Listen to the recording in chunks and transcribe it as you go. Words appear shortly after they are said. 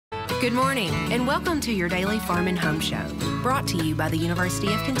Good morning, and welcome to your daily Farm and Home Show, brought to you by the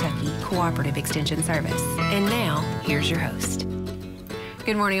University of Kentucky Cooperative Extension Service. And now, here's your host.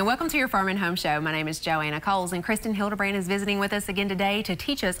 Good morning, and welcome to your Farm and Home Show. My name is Joanna Coles, and Kristin Hildabrand is visiting with us again today to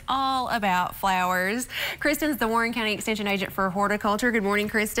teach us all about flowers. Kristin's the Warren County Extension Agent for Horticulture. Good morning,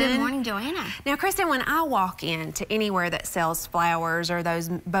 Kristin. Good morning, Joanna. Now, Kristin, when I walk into anywhere that sells flowers or those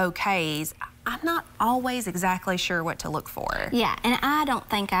bouquets, I'm not always exactly sure what to look for. Yeah, and I don't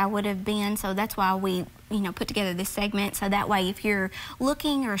think I would have been, so that's why we put together this segment, so that way if you're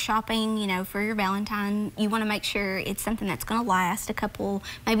looking or shopping, for your Valentine, you want to make sure it's something that's going to last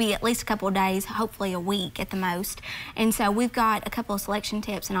maybe at least a couple of days, hopefully a week at the most. And so we've got a couple of selection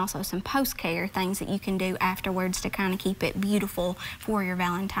tips and also some post-care things that you can do afterwards to kind of keep it beautiful for your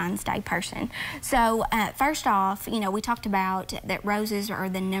Valentine's Day person. So first off, we talked about that roses are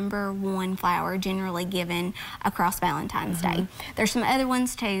the #1 flower generally given across Valentine's Day. There's some other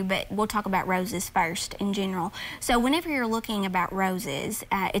ones too, but we'll talk about roses first in general. So whenever you're looking about roses,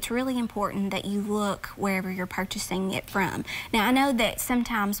 it's really important that you look wherever you're purchasing it from. Now, I know that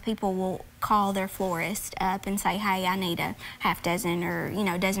sometimes people will call their florist up and say, hey, I need a half dozen or,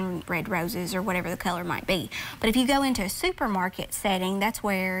 a dozen red roses or whatever the color might be. But if you go into a supermarket setting, that's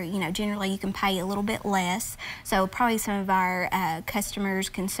where, generally you can pay a little bit less. So probably some of our customers,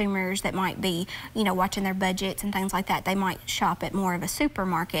 consumers that might be, watching their budgets and things like that, they might shop at more of a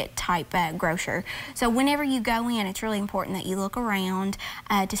supermarket type grocer. So whenever you go in, it's really important that you look around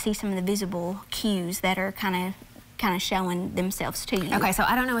to see some of the visible cues that are kind of showing themselves to you. Okay, so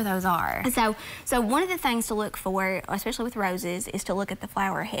I don't know what those are. So one of the things to look for, especially with roses, is to look at the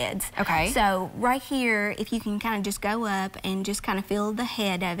flower heads. Okay. So right here, if you can kind of just go up and just kind of feel the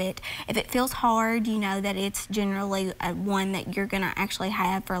head of it. If it feels hard, you know that it's generally one that you're gonna actually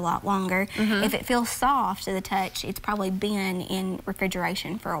have for a lot longer. If it feels soft to the touch, it's probably been in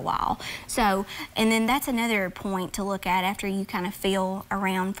refrigeration for a while. So, and then that's another point to look at after you kind of feel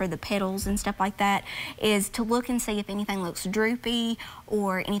around for the petals and stuff like that, is to look and see if anything looks droopy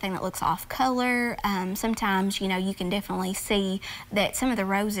or anything that looks off color. Sometimes, you can definitely see that some of the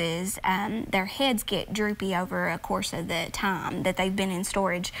roses, their heads get droopy over a course of the time that they've been in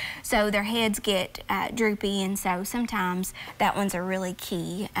storage. So their heads get droopy, and so sometimes that one's a really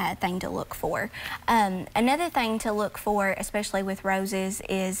key thing to look for. Another thing to look for, especially with roses,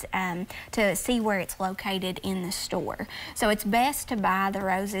 is to see where it's located in the store. So it's best to buy the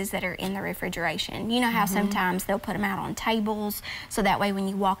roses that are in the refrigeration. You know how sometimes they'll put them out on tables, so that way when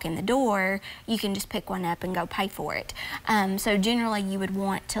you walk in the door, you can just pick one up and go pay for it. So generally you would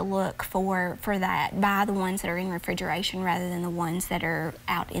want to look for that. Buy the ones that are in refrigeration rather than the ones that are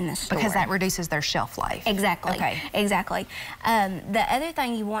out in the store. Because that reduces their shelf life. Exactly. Okay. Exactly. The other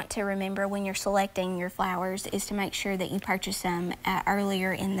thing you want to remember when you're selecting your flowers is to make sure that you purchase them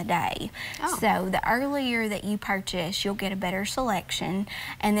earlier in the day. Oh. So the earlier that you purchase, you'll get a better selection,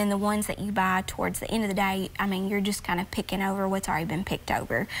 and then the ones that you buy towards the end of the day, you're just kind of picking over what's already been picked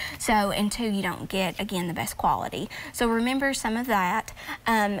over. So, and two, you don't get, again, the best quality. So remember some of that.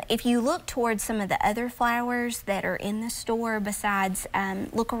 If you look towards some of the other flowers that are in the store, besides,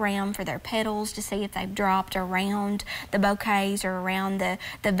 look around for their petals to see if they've dropped around the bouquets or around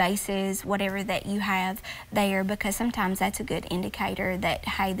the vases, whatever that you have there, because sometimes that's a good indicator that,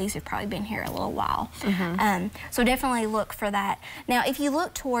 hey, these have probably been here a little while. So definitely look for that. Now, if you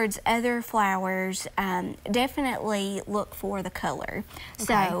look towards other flowers, definitely look for the color. Okay.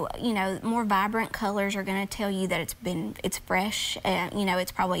 So, more vibrant colors are going to tell you that it's fresh.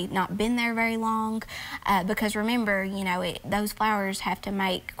 It's probably not been there very long, because remember, those flowers have to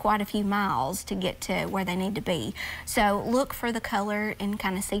make quite a few miles to get to where they need to be. So look for the color and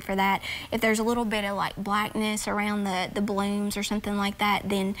kind of see for that. If there's a little bit of like blackness around the blooms or something like that,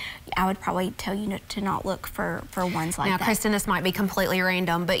 then I would probably tell you to not look for ones like that. Now, Kristin, this might be completely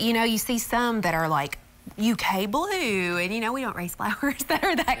random, but you see some that are like UK blue, and we don't raise flowers that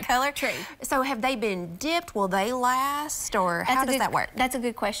are that color. True. So have they been dipped? Will they last, or how does that work? That's a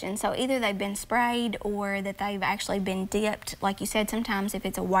good question. So either they've been sprayed or that they've actually been dipped. Like you said, sometimes if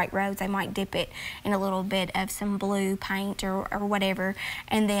it's a white rose, they might dip it in a little bit of some blue paint or whatever,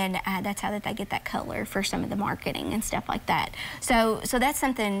 and then that's how that they get that color for some of the marketing and stuff like that. So that's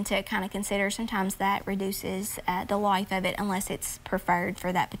something to kind of consider. Sometimes that reduces the life of it unless it's preferred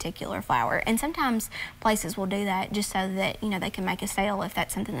for that particular flower. And sometimes places will do that just so that, you know, they can make a sale if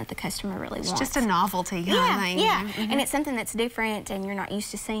that's something that the customer really wants. It's just a novelty kind of thing. Yeah, and it's something that's different and you're not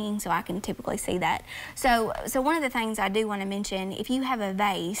used to seeing, so I can typically see that. So one of the things I do want to mention, if you have a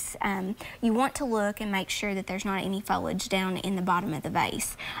vase, you want to look and make sure that there's not any foliage down in the bottom of the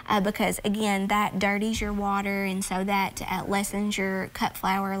vase, because again, that dirties your water, and so that lessens your cut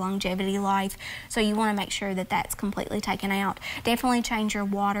flower longevity life. So you want to make sure that that's completely taken out. Definitely change your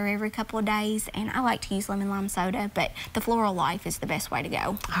water every couple of days, and I like to use lemon lime soda, but the floral life is the best way to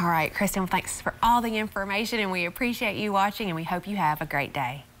go. All right, Kristin, thanks for all the information, and we appreciate you watching, and we hope you have a great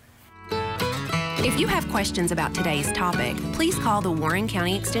day. If you have questions about today's topic, please call the Warren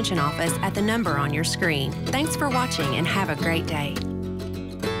County Extension Office at the number on your screen. Thanks for watching and have a great day.